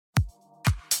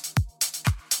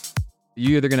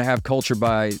You're either going to have culture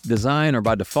by design or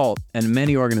by default. And in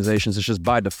many organizations, it's just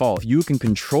by default. You can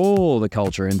control the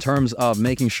culture in terms of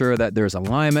making sure that there's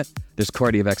alignment, there's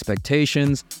clarity of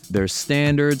expectations, there's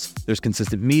standards, there's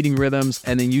consistent meeting rhythms,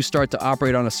 and then you start to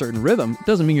operate on a certain rhythm. It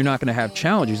doesn't mean you're not going to have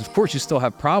challenges. Of course, you still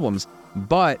have problems,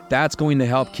 but that's going to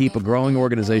help keep a growing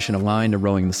organization aligned and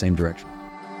rowing in the same direction.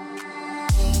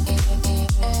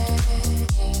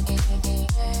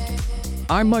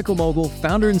 I'm Michael Mogul,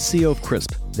 founder and CEO of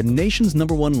CRISP, the nation's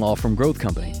 #1 law firm growth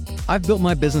company. I've built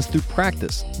my business through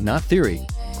practice, not theory.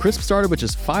 CRISP started with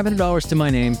just $500 to my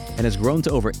name and has grown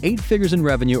to over 8 figures in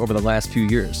revenue over the last few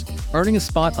years, earning a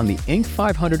spot on the Inc.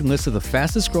 500 list of the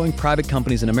fastest growing private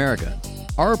companies in America.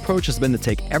 Our approach has been to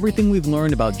take everything we've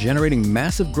learned about generating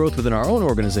massive growth within our own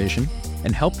organization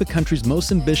and help the country's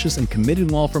most ambitious and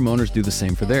committed law firm owners do the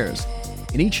same for theirs.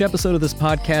 In each episode of this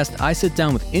podcast, I sit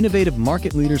down with innovative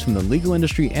market leaders from the legal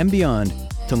industry and beyond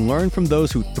to learn from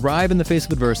those who thrive in the face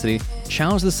of adversity,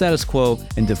 challenge the status quo,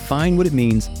 and define what it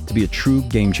means to be a true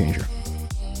game changer.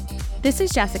 This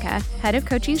is Jessica, Head of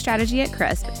Coaching Strategy at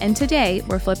CRISP, and today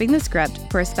we're flipping the script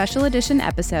for a special edition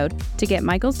episode to get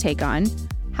Michael's take on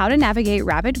how to navigate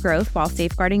rapid growth while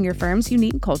safeguarding your firm's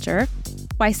unique culture,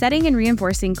 why setting and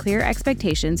reinforcing clear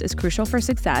expectations is crucial for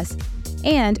success,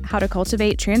 and how to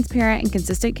cultivate transparent and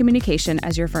consistent communication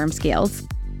as your firm scales.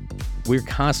 We're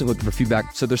constantly looking for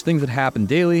feedback. So there's things that happen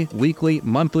daily, weekly,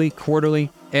 monthly,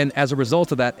 quarterly. And as a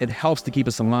result of that, it helps to keep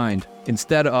us aligned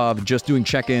instead of just doing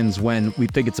check-ins when we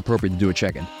think it's appropriate to do a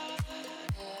check-in.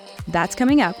 That's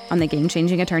coming up on the Game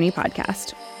Changing Attorney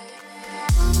podcast.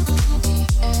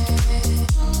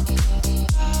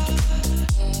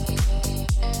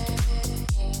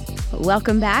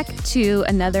 Welcome back to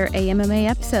another AMMA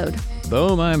episode.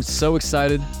 Boom, I'm so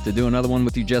excited to do another one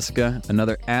with you, Jessica.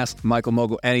 Another Ask Michael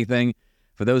Mogul Anything.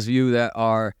 For those of you that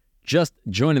are just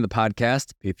joining the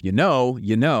podcast, if you know,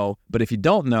 you know. But if you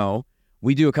don't know,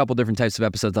 we do a couple different types of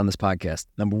episodes on this podcast.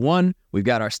 Number one, we've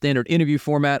got our standard interview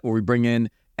format where we bring in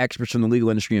experts from the legal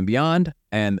industry and beyond.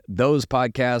 And those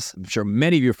podcasts, I'm sure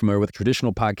many of you are familiar with the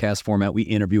traditional podcast format. We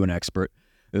interview an expert.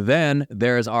 Then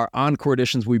there's our encore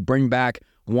editions. We bring back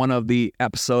one of the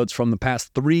episodes from the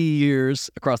past 3 years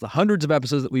across the hundreds of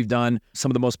episodes that we've done, some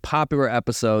of the most popular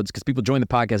episodes, because people join the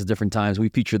podcast at different times. We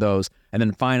feature those. And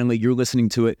then finally, you're listening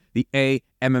to it, the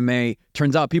AMMA.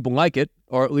 Turns out people like it,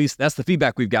 or at least that's the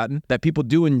feedback we've gotten, that people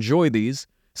do enjoy these.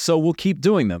 So we'll keep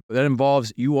doing them. That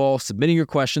involves you all submitting your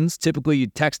questions. Typically, you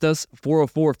text us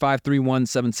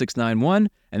 404-531-7691,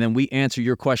 and then we answer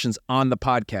your questions on the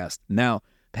podcast. Now,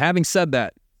 having said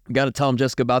that, we got to tell them,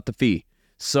 Jessica, about the fee.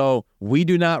 So we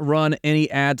do not run any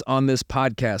ads on this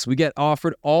podcast. We get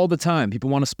offered all the time. People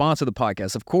want to sponsor the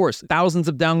podcast. Of course, thousands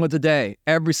of downloads a day,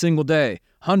 every single day,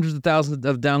 hundreds of thousands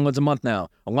of downloads a month now.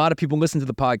 A lot of people listen to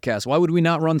the podcast. Why would we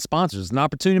not run sponsors? It's an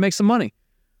opportunity to make some money,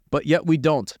 but yet we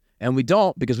don't. And we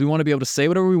don't because we want to be able to say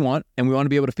whatever we want, and we want to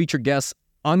be able to feature guests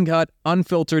uncut,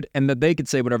 unfiltered, and that they could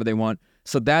say whatever they want.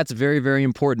 So that's very, very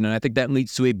important. And I think that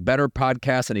leads to a better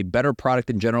podcast and a better product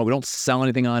in general. We don't sell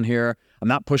anything on here. I'm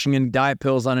not pushing any diet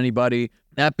pills on anybody.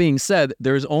 That being said,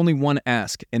 there's only one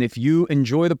ask. And if you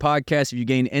enjoy the podcast, if you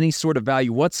gain any sort of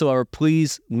value whatsoever,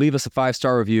 please leave us a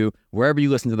 5-star review wherever you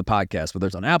listen to the podcast, whether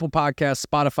it's on Apple Podcasts,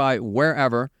 Spotify,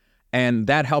 wherever. And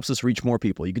that helps us reach more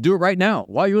people. You can do it right now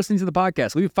while you're listening to the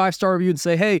podcast. Leave a 5-star review and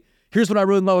say, hey, here's what I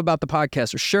really love about the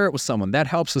podcast, or share it with someone. That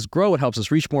helps us grow. It helps us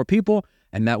reach more people.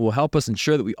 And that will help us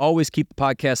ensure that we always keep the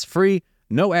podcast free,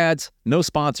 no ads, no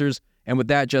sponsors. And with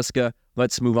that, Jessica,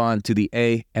 let's move on to the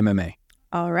AMMA.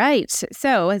 All right.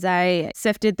 So as I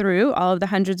sifted through all of the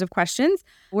hundreds of questions,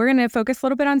 we're going to focus a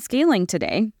little bit on scaling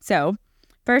today. So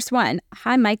first one,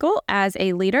 hi, Michael. As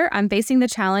a leader, I'm facing the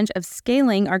challenge of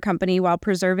scaling our company while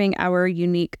preserving our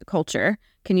unique culture.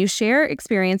 Can you share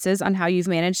experiences on how you've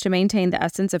managed to maintain the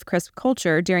essence of CRISP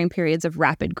culture during periods of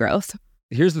rapid growth?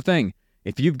 Here's the thing.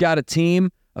 If you've got a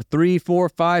team of 3, 4,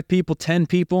 5 people, 10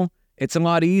 people, it's a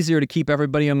lot easier to keep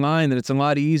everybody in line, and it's a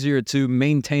lot easier to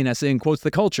maintain, I say in quotes, the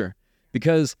culture,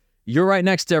 because you're right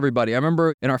next to everybody. I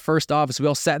remember in our first office, we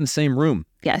all sat in the same room.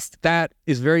 Yes. That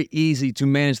is very easy to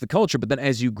manage the culture, but then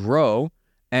as you grow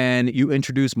and you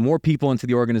introduce more people into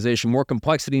the organization, more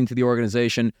complexity into the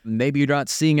organization, maybe you're not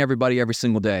seeing everybody every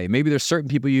single day. Maybe there's certain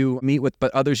people you meet with,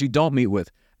 but others you don't meet with.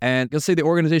 And let's say the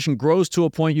organization grows to a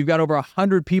point, you've got over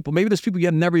 100 people, maybe there's people you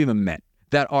have never even met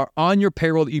that are on your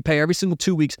payroll that you pay every single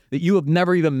 2 weeks that you have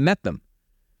never even met them.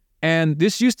 And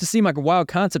this used to seem like a wild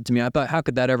concept to me. I thought, how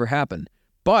could that ever happen?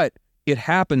 But it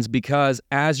happens because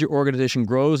as your organization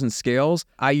grows and scales,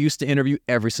 I used to interview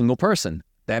every single person.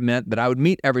 That meant that I would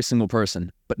meet every single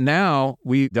person. But now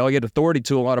we delegate authority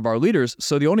to a lot of our leaders.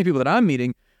 So the only people that I'm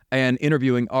meeting, and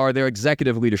interviewing are their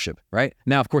executive leadership, right?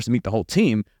 Now, of course, to meet the whole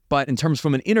team, but in terms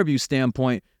from an interview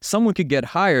standpoint, someone could get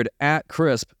hired at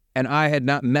Crisp and I had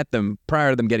not met them prior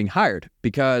to them getting hired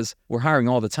because we're hiring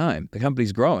all the time. The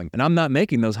company's growing and I'm not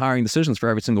making those hiring decisions for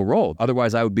every single role.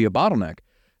 Otherwise, I would be a bottleneck.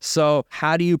 So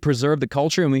how do you preserve the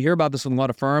culture? And we hear about this with a lot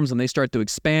of firms and they start to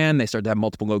expand. They start to have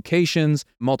multiple locations,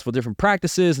 multiple different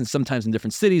practices, and sometimes in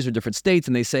different cities or different states.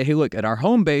 And they say, hey, look, at our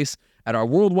home base, at our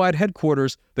worldwide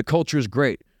headquarters, the culture is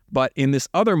great. But in this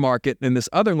other market, in this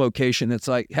other location, it's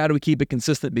like, how do we keep it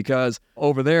consistent? Because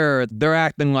over there, they're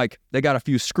acting like they got a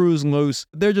few screws loose.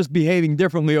 They're just behaving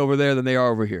differently over there than they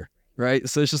are over here, right?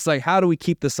 So it's just like, how do we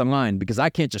keep this aligned? Because I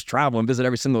can't just travel and visit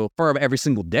every single firm every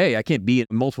single day. I can't be in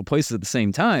multiple places at the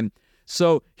same time.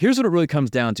 So here's what it really comes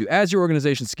down to. As your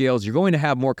organization scales, you're going to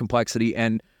have more complexity.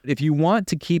 And if you want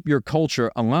to keep your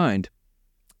culture aligned,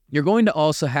 you're going to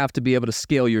also have to be able to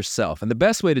scale yourself. And the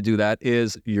best way to do that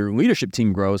is your leadership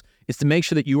team grows, is to make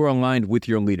sure that you are aligned with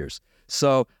your leaders.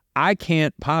 So I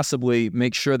can't possibly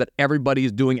make sure that everybody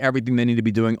is doing everything they need to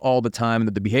be doing all the time and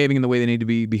that they're behaving in the way they need to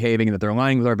be behaving and that they're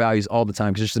aligning with our values all the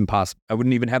time because it's just impossible. I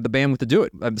wouldn't even have the bandwidth to do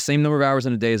it. I have the same number of hours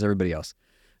in a day as everybody else.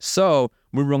 So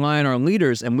we rely on our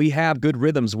leaders and we have good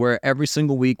rhythms where every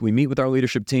single week we meet with our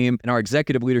leadership team and our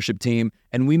executive leadership team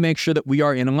and we make sure that we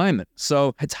are in alignment.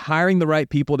 So it's hiring the right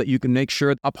people that you can make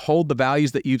sure uphold the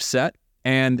values that you've set,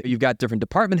 and you've got different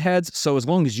department heads. So as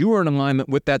long as you are in alignment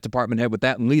with that department head, with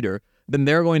that leader, then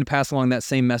they're going to pass along that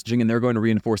same messaging and they're going to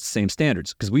reinforce the same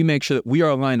standards because we make sure that we are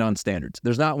aligned on standards.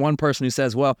 There's not one person who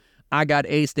says, well, I got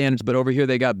A standards, but over here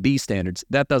they got B standards.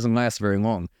 That doesn't last very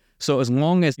long. So as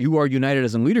long as you are united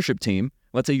as a leadership team,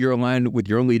 let's say you're aligned with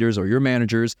your leaders or your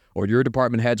managers or your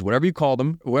department heads, whatever you call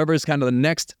them, whoever is kind of the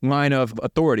next line of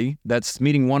authority that's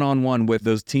meeting one-on-one with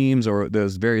those teams or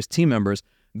those various team members,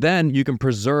 then you can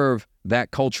preserve that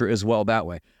culture as well that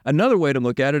way. Another way to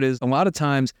look at it is a lot of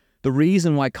times the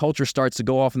reason why culture starts to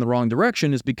go off in the wrong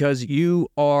direction is because you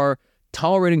are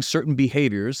tolerating certain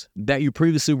behaviors that you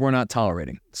previously were not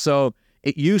tolerating. So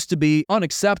it used to be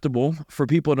unacceptable for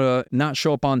people to not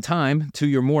show up on time to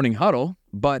your morning huddle.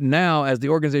 But now as the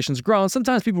organization's grown,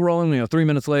 sometimes people roll in 3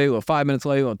 minutes late or 5 minutes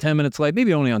late or 10 minutes late,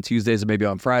 maybe only on Tuesdays or maybe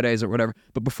on Fridays or whatever.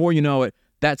 But before you know it,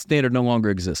 that standard no longer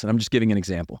exists. And I'm just giving an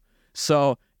example.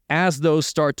 So as those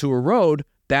start to erode,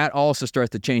 that also starts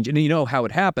to change. And you know how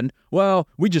it happened? Well,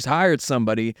 we just hired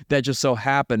somebody that just so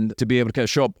happened to be able to kind of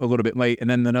show up a little bit late, and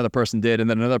then another person did, and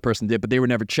then another person did, but they were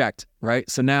never checked, right?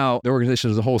 So now the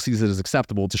organization as a whole sees it as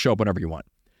acceptable to show up whenever you want.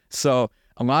 So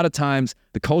a lot of times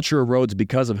the culture erodes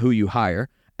because of who you hire,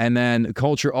 and then the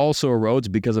culture also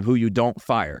erodes because of who you don't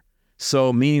fire.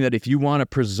 So meaning that if you want to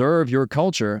preserve your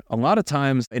culture, a lot of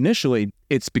times initially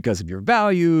it's because of your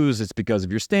values, it's because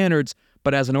of your standards.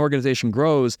 But as an organization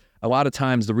grows, a lot of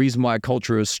times the reason why a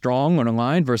culture is strong and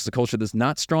aligned versus a culture that's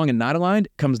not strong and not aligned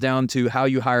comes down to how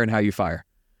you hire and how you fire.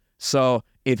 So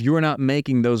if you are not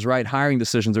making those right hiring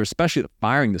decisions, or especially the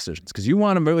firing decisions, because you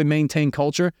want to really maintain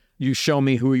culture, you show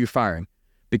me who are you firing.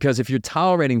 Because if you're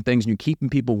tolerating things and you're keeping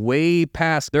people way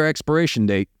past their expiration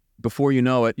date, before you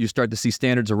know it, you start to see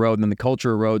standards erode and then the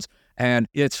culture erodes. And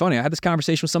it's funny, I had this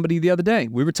conversation with somebody the other day.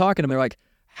 We were talking and they're like,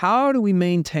 how do we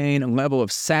maintain a level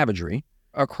of savagery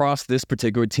across this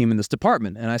particular team in this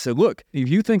department? And I said, look, if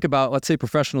you think about, let's say,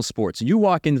 professional sports, you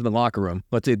walk into the locker room,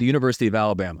 let's say at the University of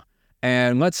Alabama,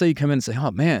 and let's say you come in and say, oh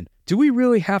man, do we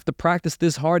really have to practice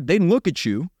this hard? They look at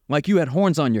you like you had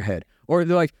horns on your head. Or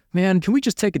they're like, man, can we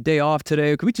just take a day off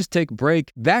today? Or can we just take a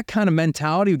break? That kind of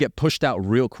mentality would get pushed out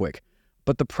real quick.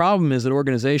 But the problem is that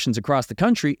organizations across the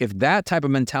country, if that type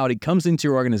of mentality comes into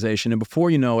your organization and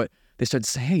before you know it, they start to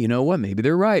say, hey, you know what? Maybe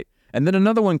they're right. And then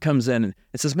another one comes in and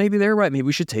it says, maybe they're right. Maybe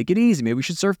we should take it easy. Maybe we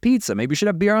should serve pizza. Maybe we should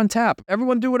have beer on tap.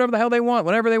 Everyone do whatever the hell they want,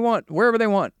 whenever they want, wherever they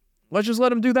want. Let's just let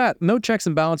them do that. No checks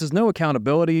and balances, no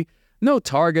accountability, no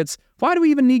targets. Why do we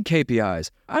even need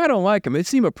KPIs? I don't like them. They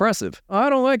seem oppressive.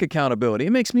 I don't like accountability.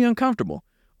 It makes me uncomfortable.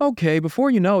 Okay,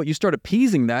 before you know it, you start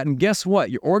appeasing that. And guess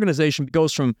what? Your organization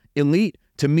goes from elite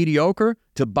to mediocre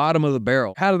to bottom of the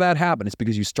barrel. How did that happen? It's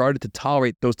because you started to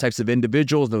tolerate those types of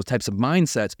individuals, those types of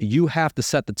mindsets. You have to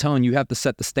set the tone. You have to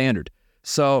set the standard.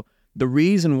 So the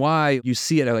reason why you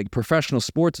see it at like professional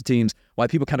sports teams, why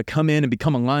people kind of come in and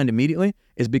become aligned immediately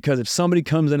is because if somebody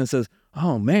comes in and says,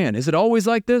 oh man, is it always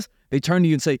like this? They turn to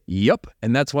you and say, yep,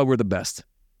 and that's why we're the best.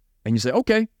 And you say,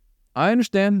 okay, I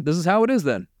understand. This is how it is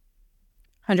then.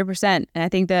 100%. And I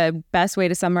think the best way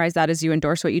to summarize that is you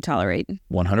endorse what you tolerate.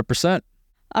 100%.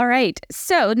 All right.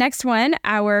 So next one,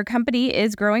 our company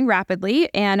is growing rapidly,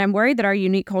 and I'm worried that our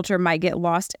unique culture might get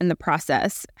lost in the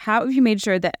process. How have you made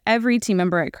sure that every team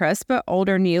member at Crisp, old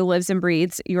or new, lives and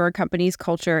breathes your company's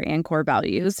culture and core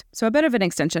values? So a bit of an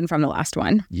extension from the last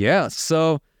one. Yeah.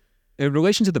 So in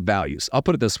relation to the values, I'll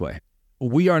put it this way.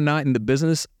 We are not in the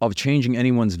business of changing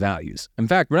anyone's values. In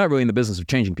fact, we're not really in the business of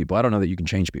changing people. I don't know that you can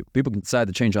change people. People can decide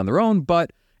to change on their own,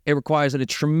 but it requires a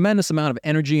tremendous amount of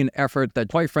energy and effort that,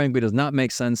 quite frankly, does not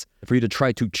make sense for you to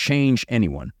try to change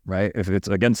anyone, right? If it's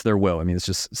against their will. I mean, it's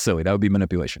just silly. That would be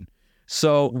manipulation.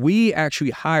 So we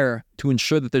actually hire to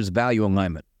ensure that there's value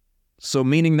alignment. So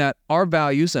meaning that our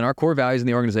values and our core values in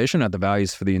the organization, not the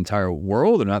values for the entire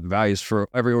world or not the values for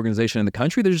every organization in the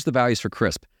country, they're just the values for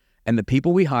Crisp. And the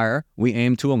people we hire, we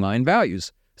aim to align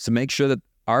values. So make sure that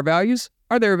our values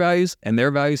are their values and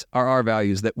their values are our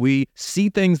values, that we see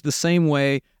things the same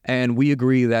way and we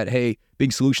agree that, hey, being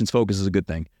solutions focused is a good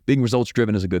thing. Being results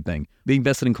driven is a good thing. Being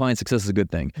vested in client success is a good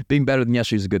thing. Being better than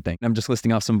yesterday is a good thing. I'm just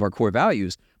listing off some of our core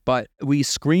values, but we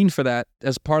screen for that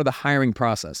as part of the hiring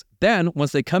process. Then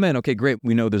once they come in, okay, great,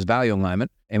 we know there's value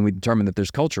alignment and we determine that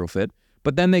there's cultural fit.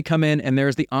 But then they come in and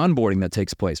there's the onboarding that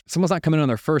takes place. Someone's not coming in on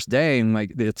their first day and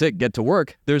like, that's it, get to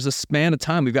work. There's a span of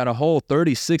time. We've got a whole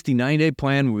 30, 60, 90-day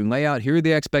plan where we lay out, here are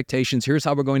the expectations. Here's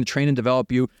how we're going to train and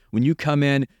develop you. When you come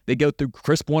in, they go through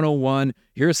Crisp 101.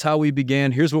 Here's how we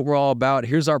began. Here's what we're all about.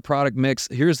 Here's our product mix.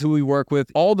 Here's who we work with.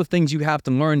 All the things you have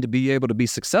to learn to be able to be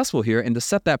successful here and to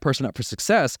set that person up for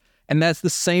success. And that's the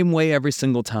same way every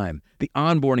single time. The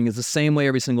onboarding is the same way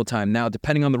every single time. Now,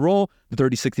 depending on the role, the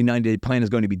 30, 60, 90-day plan is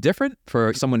going to be different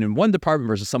for someone in one department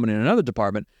versus someone in another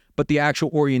department, but the actual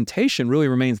orientation really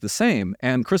remains the same.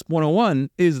 And Crisp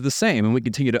 101 is the same, and we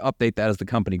continue to update that as the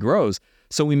company grows.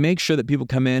 So we make sure that people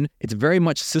come in, it's very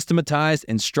much systematized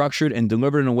and structured and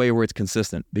delivered in a way where it's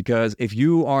consistent. Because if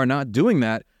you are not doing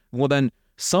that, well then,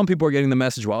 some people are getting the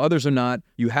message while others are not.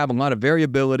 You have a lot of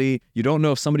variability. You don't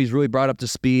know if somebody's really brought up to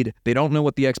speed. They don't know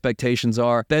what the expectations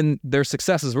are. Then their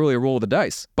success is really a roll of the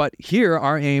dice. But here,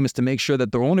 our aim is to make sure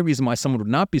that the only reason why someone would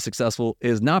not be successful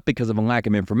is not because of a lack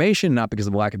of information, not because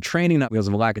of a lack of training, not because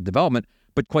of a lack of development,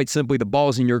 but quite simply the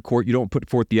ball's in your court. You don't put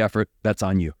forth the effort. That's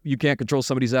on you. You can't control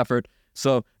somebody's effort.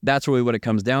 So that's really what it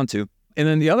comes down to. And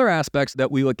then the other aspects that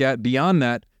we look at beyond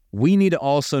that, we need to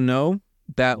also know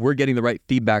that we're getting the right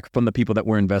feedback from the people that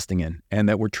we're investing in and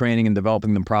that we're training and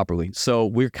developing them properly. So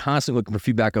we're constantly looking for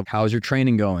feedback of how's your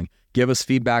training going? Give us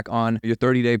feedback on your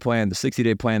 30-day plan, the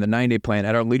 60-day plan, the 90-day plan.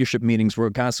 At our leadership meetings, we're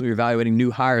constantly evaluating new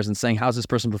hires and saying, how's this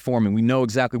person performing? We know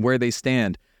exactly where they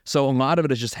stand. So a lot of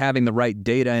it is just having the right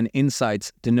data and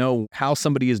insights to know how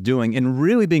somebody is doing and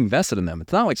really being vested in them.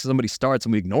 It's not like somebody starts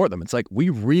and we ignore them. It's like we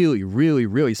really, really,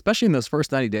 really, especially in those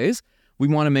first 90 days, we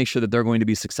want to make sure that they're going to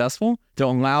be successful to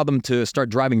allow them to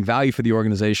start driving value for the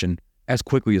organization as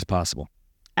quickly as possible.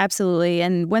 Absolutely.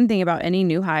 And one thing about any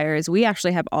new hires, we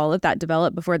actually have all of that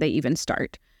developed before they even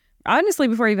start. Honestly,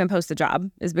 before you even post the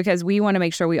job, is because we want to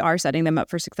make sure we are setting them up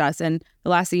for success. And the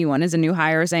last thing you want is a new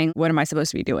hire saying, what am I supposed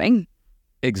to be doing?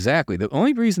 Exactly. The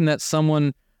only reason that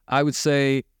someone, I would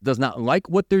say, does not like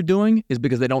what they're doing is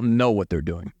because they don't know what they're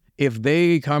doing. If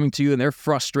they come to you and they're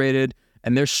frustrated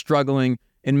and they're struggling,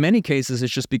 in many cases,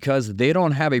 it's just because they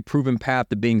don't have a proven path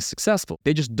to being successful.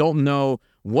 They just don't know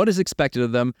what is expected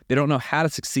of them. They don't know how to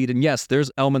succeed. And yes,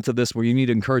 there's elements of this where you need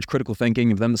to encourage critical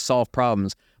thinking of them to solve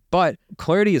problems. But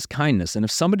clarity is kindness. And if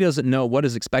somebody doesn't know what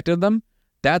is expected of them,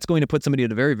 that's going to put somebody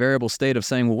in a very variable state of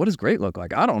saying, well, what does great look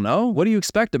like? I don't know. What do you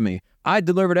expect of me? I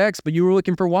delivered X, but you were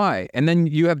looking for Y. And then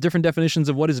you have different definitions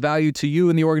of what is value to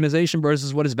you in the organization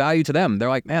versus what is value to them. They're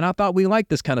like, man, I thought we liked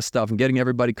this kind of stuff and getting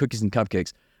everybody cookies and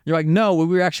cupcakes. You're like, no, what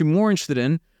we were actually more interested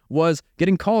in was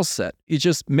getting calls set. It's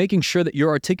just making sure that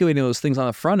you're articulating those things on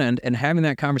the front end and having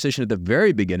that conversation at the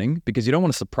very beginning, because you don't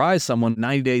want to surprise someone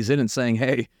 90 days in and saying,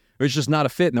 hey, it's just not a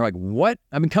fit. And they're like, what?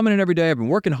 I've been coming in every day. I've been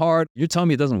working hard. You're telling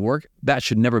me it doesn't work? That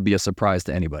should never be a surprise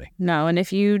to anybody. No, and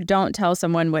if you don't tell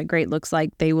someone what great looks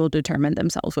like, they will determine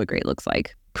themselves what great looks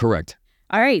like. Correct.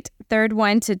 All right, third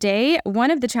one today.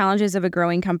 One of the challenges of a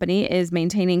growing company is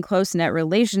maintaining close-knit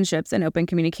relationships and open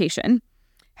communication.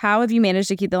 How have you managed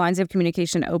to keep the lines of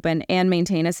communication open and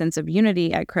maintain a sense of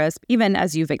unity at Crisp, even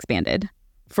as you've expanded?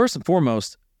 First and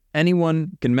foremost,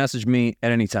 anyone can message me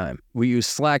at any time. We use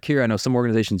Slack here. I know some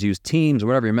organizations use Teams or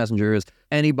whatever your messenger is.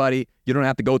 Anybody, you don't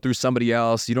have to go through somebody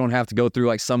else. You don't have to go through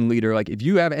like some leader. Like if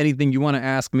you have anything you want to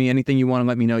ask me, anything you want to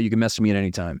let me know, you can message me at any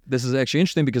time. This is actually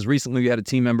interesting because recently we had a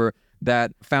team member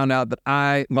that found out that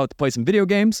I love to play some video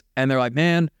games. And they're like,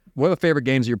 man, what are the favorite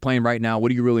games that you're playing right now? What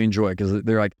do you really enjoy? Because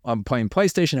they're like, I'm playing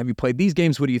PlayStation. Have you played these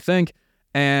games? What do you think?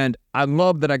 And I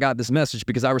love that I got this message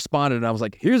because I responded and I was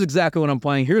like, here's exactly what I'm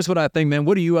playing. Here's what I think, man.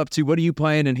 What are you up to? What are you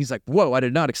playing? And he's like, whoa, I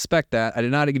did not expect that. I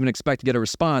did not even expect to get a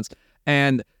response.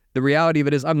 And the reality of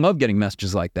it is I love getting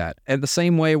messages like that. And the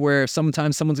same way where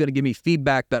sometimes someone's going to give me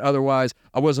feedback that otherwise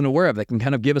I wasn't aware of that can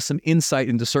kind of give us some insight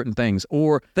into certain things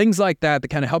or things like that that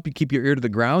kind of help you keep your ear to the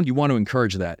ground. You want to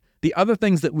encourage that. The other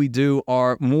things that we do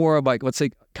are more of like, let's say,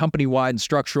 company-wide and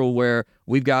structural, where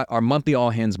we've got our monthly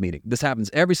all-hands meeting. This happens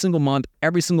every single month.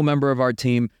 Every single member of our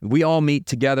team, we all meet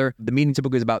together. The meeting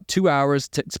typically is about 2 hours.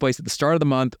 Takes place at the start of the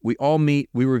month. We all meet.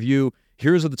 We review.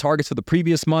 Here's the targets for the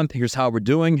previous month. Here's how we're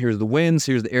doing. Here's the wins.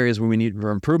 Here's the areas where we need for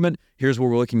improvement. Here's where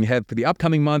we're looking ahead for the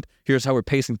upcoming month. Here's how we're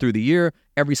pacing through the year.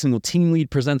 Every single team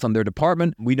lead presents on their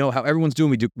department. We know how everyone's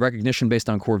doing. We do recognition based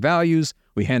on core values.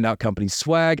 We hand out company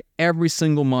swag. Every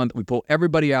single month, we pull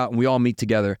everybody out and we all meet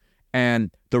together.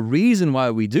 And the reason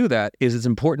why we do that is it's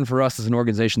important for us as an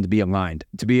organization to be aligned,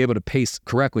 to be able to pace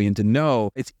correctly and to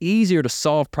know it's easier to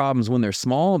solve problems when they're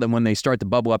small than when they start to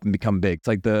bubble up and become big. It's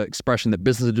like the expression that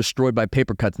business is destroyed by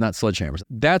paper cuts, not sledgehammers.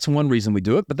 That's one reason we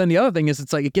do it. But then the other thing is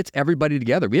it's like it gets everybody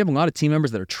together. We have a lot of team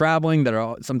members that are traveling, that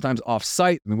are sometimes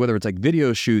off-site, I mean, whether it's like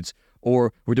video shoots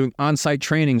or we're doing on-site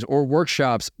trainings or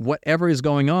workshops, whatever is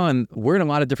going on, we're in a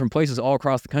lot of different places all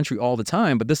across the country all the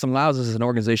time, but this allows us as an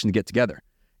organization to get together.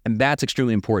 And that's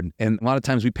extremely important. And a lot of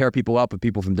times we pair people up with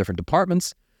people from different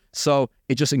departments. So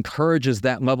it just encourages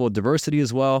that level of diversity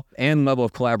as well and level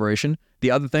of collaboration.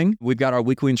 The other thing, we've got our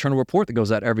weekly internal report that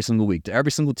goes out every single week to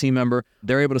every single team member.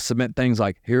 They're able to submit things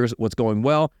like, here's what's going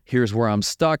well, here's where I'm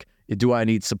stuck, do I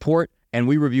need support? And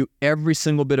we review every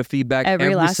single bit of feedback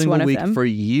every single week for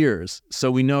years. So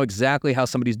we know exactly how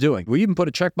somebody's doing. We even put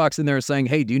a checkbox in there saying,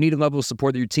 hey, do you need a level of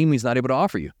support that your team lead's not able to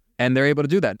offer you? And they're able to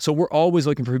do that. So we're always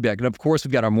looking for feedback. And of course,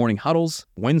 we've got our morning huddles,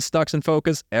 win, stucks, and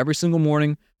focus every single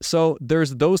morning. So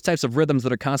there's those types of rhythms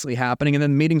that are constantly happening. And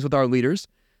then meetings with our leaders.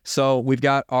 So we've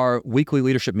got our weekly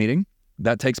leadership meeting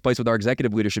that takes place with our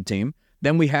executive leadership team.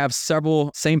 Then we have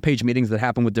several same-page meetings that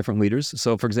happen with different leaders.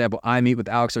 So for example, I meet with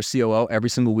Alex, our COO,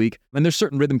 every single week. And there's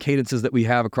certain rhythm cadences that we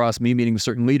have across me meeting with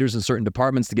certain leaders in certain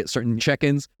departments to get certain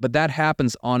check-ins. But that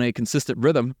happens on a consistent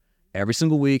rhythm every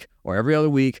single week or every other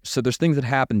week. So there's things that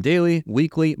happen daily,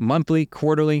 weekly, monthly,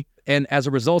 quarterly. And as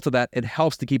a result of that, it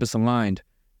helps to keep us aligned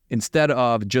instead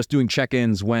of just doing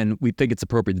check-ins when we think it's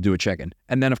appropriate to do a check-in.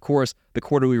 And then, of course, the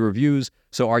quarterly reviews.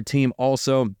 So our team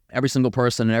also, every single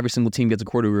person and every single team gets a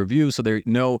quarterly review so they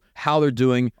know how they're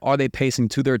doing. Are they pacing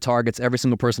to their targets? Every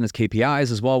single person has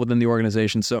KPIs as well within the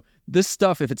organization. So this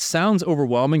stuff, if it sounds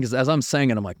overwhelming, because as I'm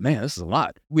saying it, I'm like, man, this is a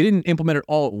lot. We didn't implement it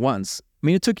all at once. I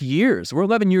mean, it took years. We're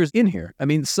 11 years in here. I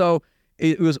mean, so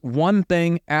it was one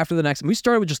thing after the next. We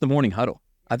started with just the morning huddle.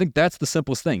 I think that's the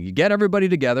simplest thing. You get everybody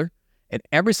together, and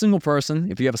every single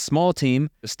person, if you have a small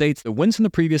team, states the wins from the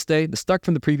previous day, the stuck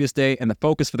from the previous day, and the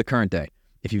focus for the current day.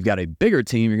 If you've got a bigger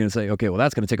team, you're going to say, okay, well,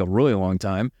 that's going to take a really long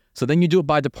time. So then you do it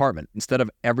by department. Instead of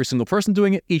every single person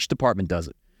doing it, each department does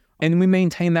it. And we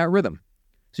maintain that rhythm.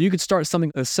 So you could start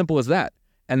something as simple as that.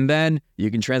 And then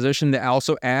you can transition to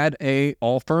also add a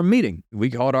all-firm meeting. We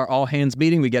call it our all-hands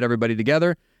meeting. We get everybody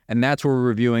together, and that's where we're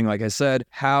reviewing, like I said,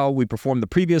 how we performed the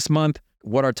previous month,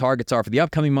 what our targets are for the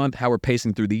upcoming month, how we're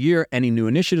pacing through the year, any new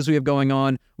initiatives we have going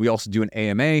on. We also do an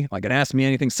AMA, like an Ask Me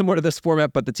Anything, similar to this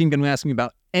format, but the team can ask me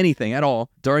about anything at all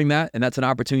during that, and that's an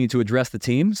opportunity to address the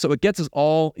team. So it gets us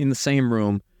all in the same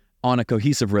room on a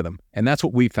cohesive rhythm, and that's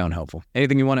what we found helpful.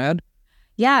 Anything you want to add?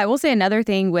 Yeah, I will say another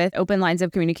thing with open lines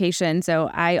of communication. So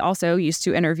I also used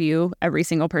to interview every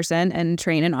single person and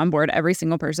train and onboard every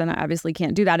single person. I obviously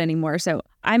can't do that anymore. So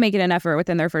I make it an effort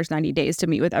within their first 90 days to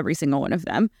meet with every single one of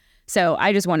them. So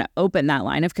I just want to open that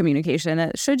line of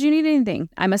communication. Should you need anything,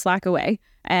 I'm a Slack away.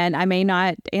 And I may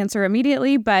not answer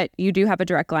immediately, but you do have a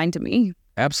direct line to me.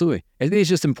 Absolutely. I think it's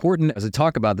just important as I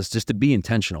talk about this, just to be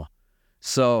intentional.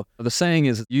 So the saying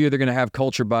is you're either going to have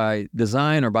culture by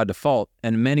design or by default.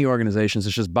 And many organizations,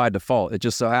 it's just by default. It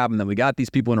just so happened that we got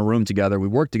these people in a room together, we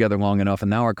worked together long enough,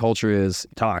 and now our culture is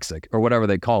toxic or whatever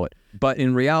they call it. But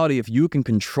in reality, if you can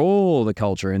control the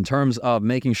culture in terms of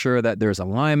making sure that there's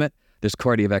alignment, there's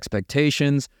clarity of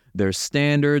expectations, there's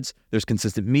standards, there's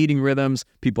consistent meeting rhythms,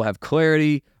 people have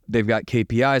clarity, they've got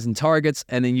KPIs and targets,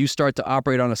 and then you start to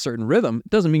operate on a certain rhythm, it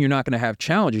doesn't mean you're not going to have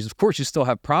challenges. Of course, you still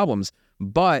have problems,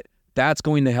 but that's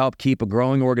going to help keep a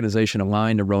growing organization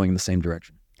aligned and rowing in the same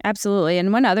direction. Absolutely.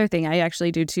 And one other thing I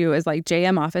actually do too is like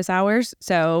JM office hours.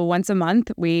 So once a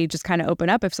month, we just kind of open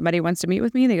up. If somebody wants to meet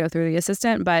with me, they go through the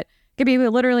assistant, but it could be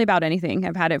literally about anything.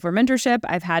 I've had it for mentorship.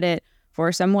 I've had it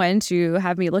for someone to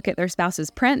have me look at their spouse's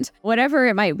print, whatever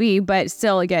it might be. But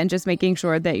still, again, just making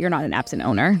sure that you're not an absent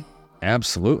owner.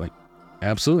 Absolutely.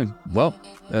 Absolutely. Well,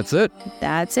 that's it.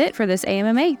 That's it for this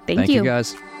AMMA. Thank you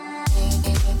guys.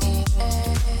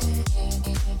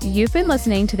 You've been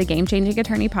listening to the Game Changing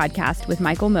Attorney podcast with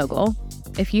Michael Mogul.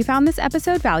 If you found this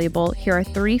episode valuable, here are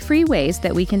 3 free ways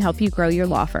that we can help you grow your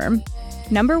law firm.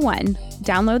 Number 1,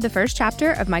 download the first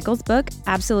chapter of Michael's book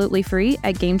absolutely free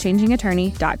at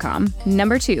GameChangingAttorney.com.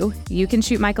 Number 2, you can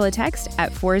shoot Michael a text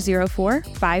at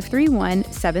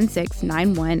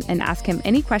 404-531-7691 and ask him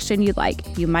any question you'd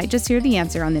like. You might just hear the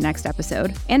answer on the next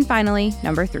episode. And finally,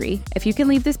 number 3, if you can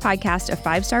leave this podcast a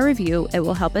 5-star review, it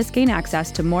will help us gain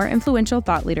access to more influential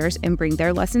thought leaders and bring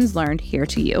their lessons learned here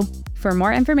to you. For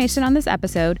more information on this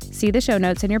episode, see the show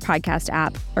notes in your podcast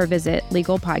app or visit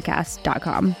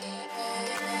legalpodcast.com.